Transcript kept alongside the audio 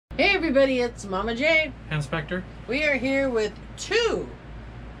Hey everybody, it's Mama J. And Spectre. We are here with 2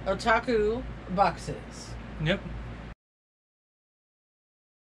 Otaku boxes. Yep.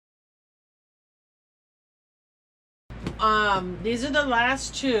 These are the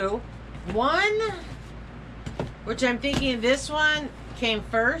last 2. One, which I'm thinking this one came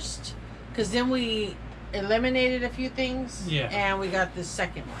first, because then we eliminated a few things. Yeah. And we got the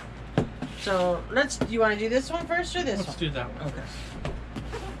second one. So do you want to do this one first or this one? Let's do that one. Okay.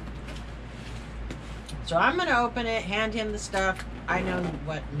 So I'm going to open it, hand him the stuff. I know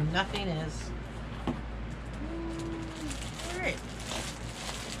what nothing is. Alright.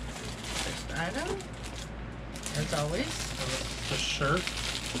 First item. As always. The shirt.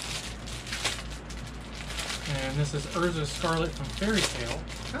 And this is Urza Scarlet from Fairy Tail.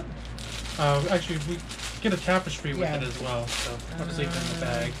 Oh. Actually, we get a tapestry with it as well, so obviously it's in the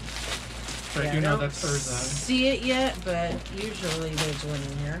bag. But I do know that's Urza. See it yet, but usually there's one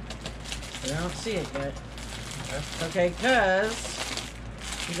in here. But I don't see it yet. Okay, because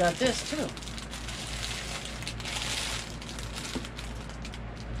we got this too.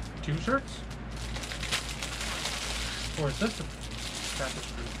 2 shirts? Or is this a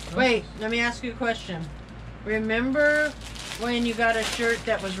tapestry? No. Wait, let me ask you a question. Remember when you got a shirt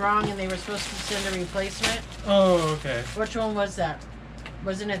that was wrong and they were supposed to send a replacement? Oh, okay. Which one was that?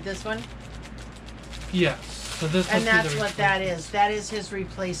 Wasn't it this one? Yes. So this. And that's what that is. That is his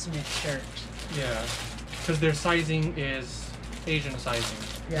replacement shirt. Yeah. Because their sizing is Asian sizing.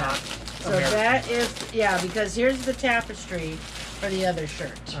 Yeah. Not So American. that is, yeah, because here's the tapestry for the other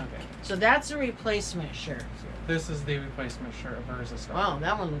shirt. Okay. So that's a replacement shirt. So this is the replacement shirt of Urza Scarlet. Wow,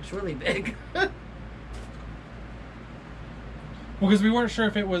 that one looks really big. Well, because we weren't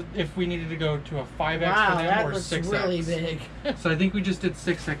sure if we needed to go to a 5X wow, for them that or looks 6X. really big. So I think we just did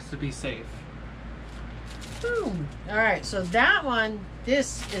 6X to be safe. Boom. All right, so that one,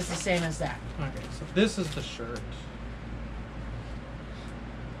 this is the same as that. Okay, so this is the shirt.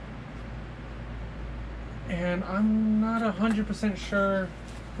 And I'm not 100% sure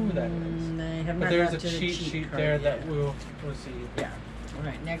who that is. They have But not there's got a to the cheat sheet card there yet. that we'll see. Yeah. All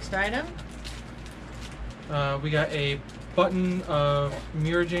right, next item. We got a button of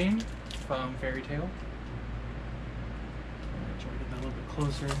Mirror Jane from Fairy Tail. Try to get that a little bit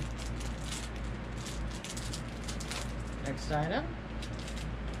closer. Next item.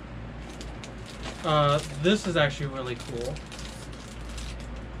 This is actually really cool.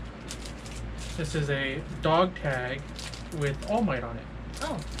 This is a dog tag with All Might on it.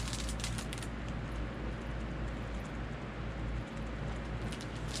 Oh.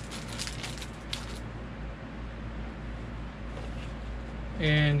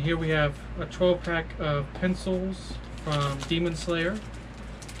 And here we have a 12-pack of pencils from Demon Slayer.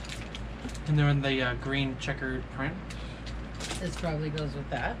 And they're in the green checkered print. This probably goes with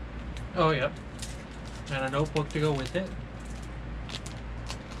that. Oh, yep. And a notebook to go with it.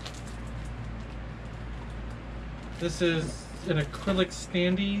 This is an acrylic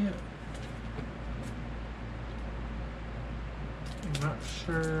standee. I'm not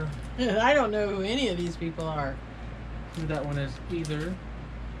sure I don't know who any of these people are. who that one is either.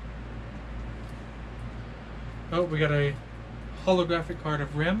 Oh, we got a holographic card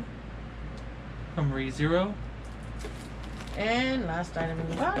of Rim from ReZero. And last item in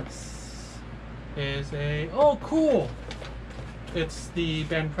the box Is a, oh cool! It's the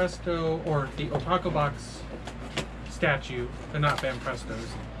Banpresto, or the Otaku box statue. They're not Banprestos.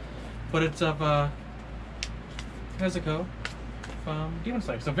 But it's of Nezuko from Demon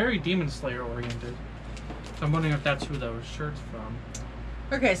Slayer. So very Demon Slayer oriented. So I'm wondering if that's who those shirts from.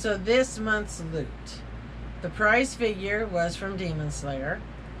 Okay, so this month's loot. The prize figure was from Demon Slayer.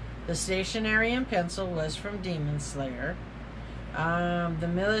 The stationery and pencil was from Demon Slayer. The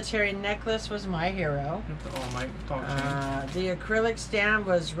military necklace was My Hero. The All Might dog chain. The acrylic stand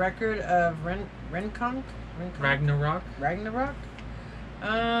was Record of Renkonk? Ragnarok. Ragnarok.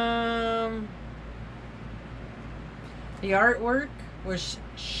 The artwork was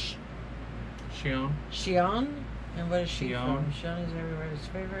Shion. Shion. And what is she Shion. from? Shion is everybody's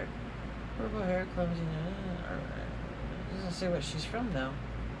favorite. Purple hair, clumsy. It doesn't say what she's from, though.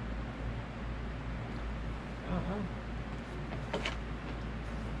 I don't know.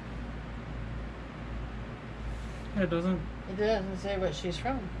 Yeah, it doesn't. It doesn't say what she's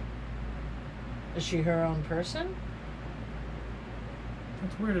from. Is she her own person?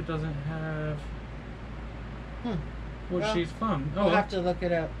 That's weird. It doesn't have what Well, she's from. We'll have to look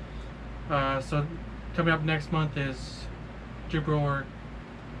it up. So coming up next month is Jubror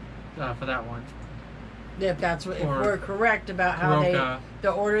for that one. If that's what, if Or we're correct about how Kuroka,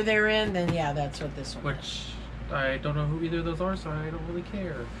 the order they're in, then yeah, that's what this one is. which I don't know who either of those are, so I don't really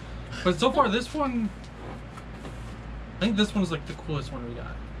care. But so far, this one, I think this one's like the coolest one we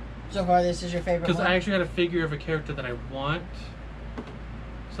got. So far, this is your favorite one? Because I actually had a figure of a character that I want,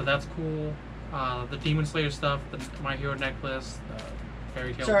 so that's cool. The Demon Slayer stuff, the My Hero necklace, the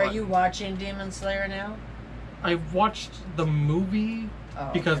fairy tale. So are you watching Demon Slayer now? I watched the movie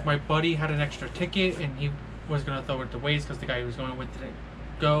because okay. my buddy had an extra ticket and he was going to throw it to waste because the guy he was going with didn't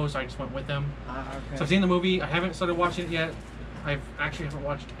go, so I just went with him. Okay. So I've seen the movie. I haven't started watching it yet. I haven't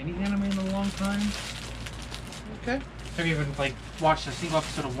watched any anime in a long time. Okay. I haven't even like watched a single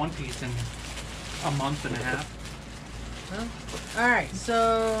episode of One Piece in a month and a half. Well, alright,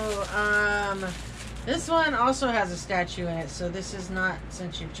 so this one also has a statue in it, so this is not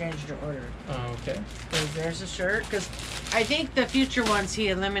since you've changed your order. Okay. So there's a shirt, because I think the future ones he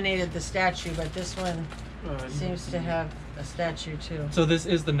eliminated the statue, but this one seems to have a statue too. So this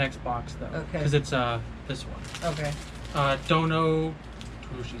is the next box though. Okay. Because it's this one. Okay. Don't know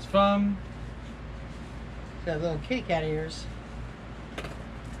who she's from. Got little kitty cat ears. But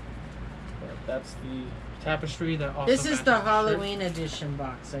that's the tapestry that also This is the matches Halloween edition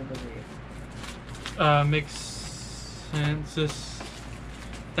box, I believe. shirt. Makes sense.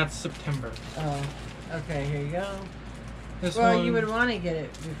 That's September. Oh, okay, here you go. This Well, one, you would want to get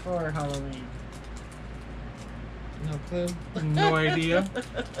it before Halloween. No clue? No idea.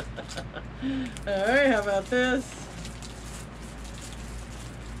 Alright, how about this?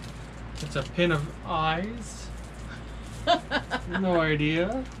 It's a pin of eyes. No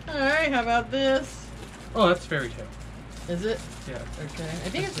idea. Alright, how about this? Oh, that's fairy tale. Is it? Yeah. Okay. I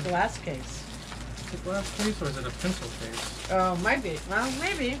think it's glass case. Is it glass case or is it a pencil case? Oh, might be. Well,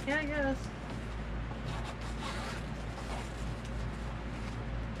 maybe. Yeah, I guess.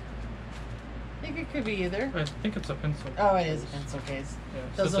 I think it could be either. I think it's a pencil. Oh, it is a pencil case. Yeah,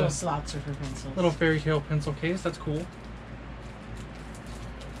 so Those it's little a slots are for pencils. little fairy tale pencil case. That's cool.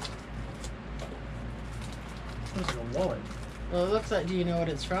 Looks like a wallet. Well, it looks like. Do you know what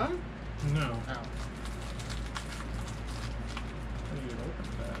it's from? No. Oh. How do you open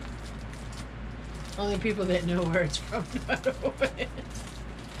that? Only people that know where it's from know how to open it.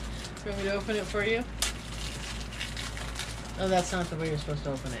 Want me to open it for you? Oh, that's not the way you're supposed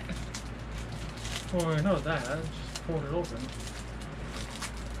to open it. Well, I know that. I just pulled it open.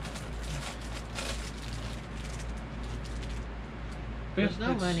 There's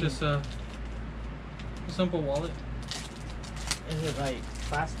no it's money. just a simple wallet. Is it like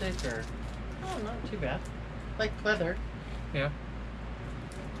plastic or? Oh, not too bad. Like leather. Yeah.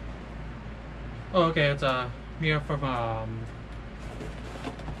 Oh, okay. It's Mia from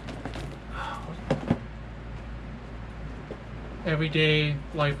Everyday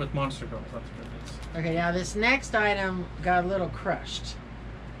Life with Monster Girls. That's what it is. Okay, now this next item got a little crushed.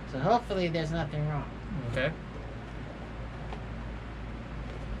 So hopefully there's nothing wrong. Okay.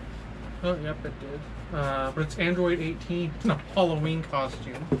 Oh, yep, it did. But it's Android 18 in a Halloween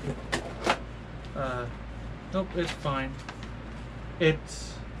costume. Nope, it's fine.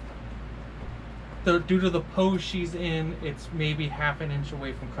 It's due to the pose she's in, it's maybe half an inch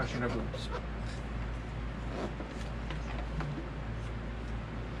away from crushing her boobs.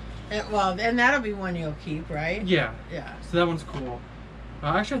 And that'll be one you'll keep, right? Yeah. Yeah. So that one's cool.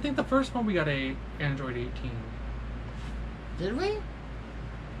 Actually, I think the first one we got a Android 18. Did we?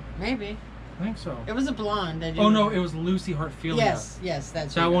 Maybe. I think so. It was a blonde. Oh no, it was Lucy Hartfield. Yes,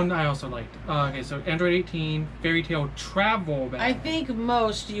 that's that right. one I also liked. Okay, so Android 18, Fairy Tale travel bag. I think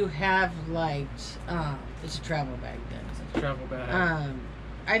most you have liked. It's a travel bag then. It's a travel bag.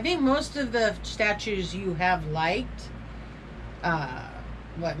 I think most of the statues you have liked.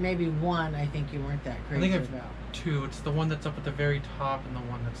 Maybe one I think you weren't that I crazy think I have about. two. It's the one that's up at the very top and the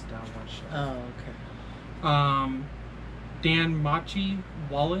one that's down one shelf. Oh, okay. Dan Machi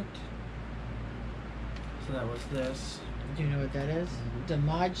wallet. So that was this. Do you know what that is?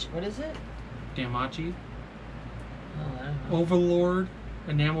 Damage. What is it? Dan Machi. Oh, I don't know. Overlord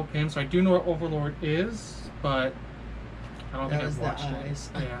enamel pin. So I do know what Overlord is, but I don't think I've watched it.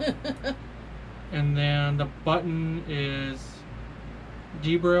 Yeah. And then the button is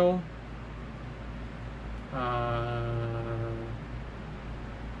Gibril.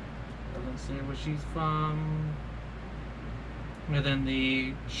 Doesn't say where she's from. And then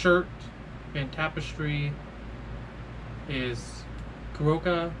the shirt and tapestry is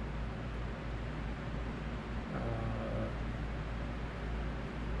Kuroka.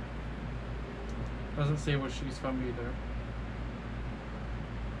 Doesn't say where she's from either.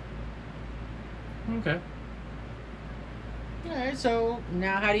 Okay. Alright, so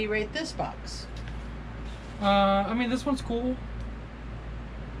now how do you rate this box? I mean, this one's cool.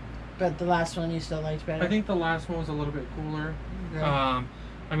 But the last one you still liked better? I think the last one was a little bit cooler. Okay.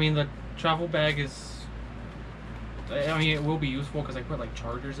 I mean, the travel bag is... I mean, it will be useful because I put, like,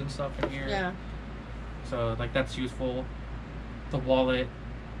 chargers and stuff in here. Yeah. So, like, that's useful. The wallet,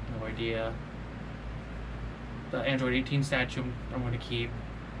 no idea. The Android 18 statue, I'm going to keep.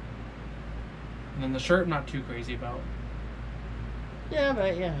 And then the shirt, I'm not too crazy about. Yeah,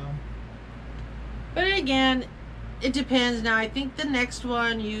 but, you know. But again, it depends. Now, I think the next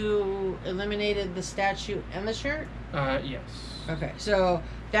one, you eliminated the statue and the shirt? Yes. Okay, so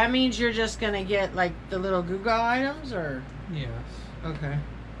that means you're just going to get, like, the little Goo Gah items, or? Yes. Okay.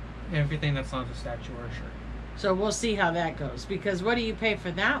 Everything that's not a statue or a shirt. So we'll see how that goes. Because what do you pay for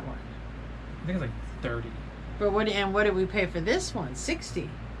that one? I think it's like 30. But what did we pay for this one? 60.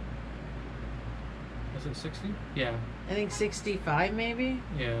 Was it 60? Yeah. I think 65 maybe.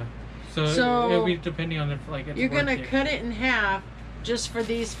 Yeah. So it'll be depending on if like it's you're gonna worth cut it in half just for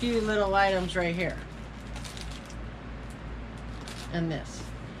these few little items right here. And this.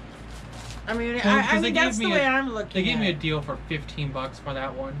 I mean, I mean that's the way I'm looking. They gave me a deal for $15 for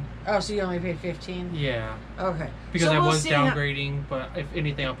that one. Oh, so you only paid 15? Yeah. Okay. Because I was downgrading, but if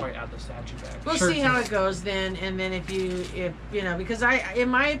anything, I'll probably add the statue back. We'll see how it goes then, and then if you know, because in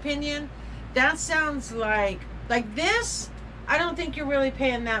my opinion, that sounds like this. I don't think you're really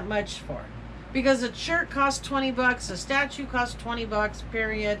paying that much for, because a shirt costs $20, a statue costs $20,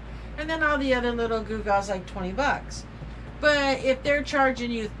 period, and then all the other little Goo Gahs like $20. But if they're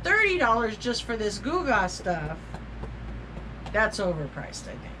charging you $30 just for this Goo Gah stuff, that's overpriced,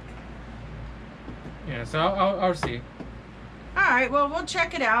 I think. Yeah, so I'll see. Alright, well, we'll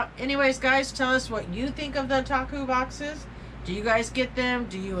check it out. Anyways, guys, tell us what you think of the Otaku boxes. Do you guys get them?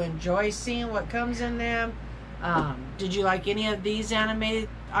 Do you enjoy seeing what comes in them? Did you like any of these animated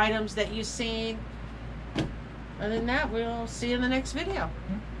items that you've seen? Other than that, we'll see you in the next video.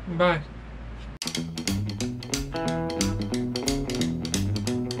 Bye.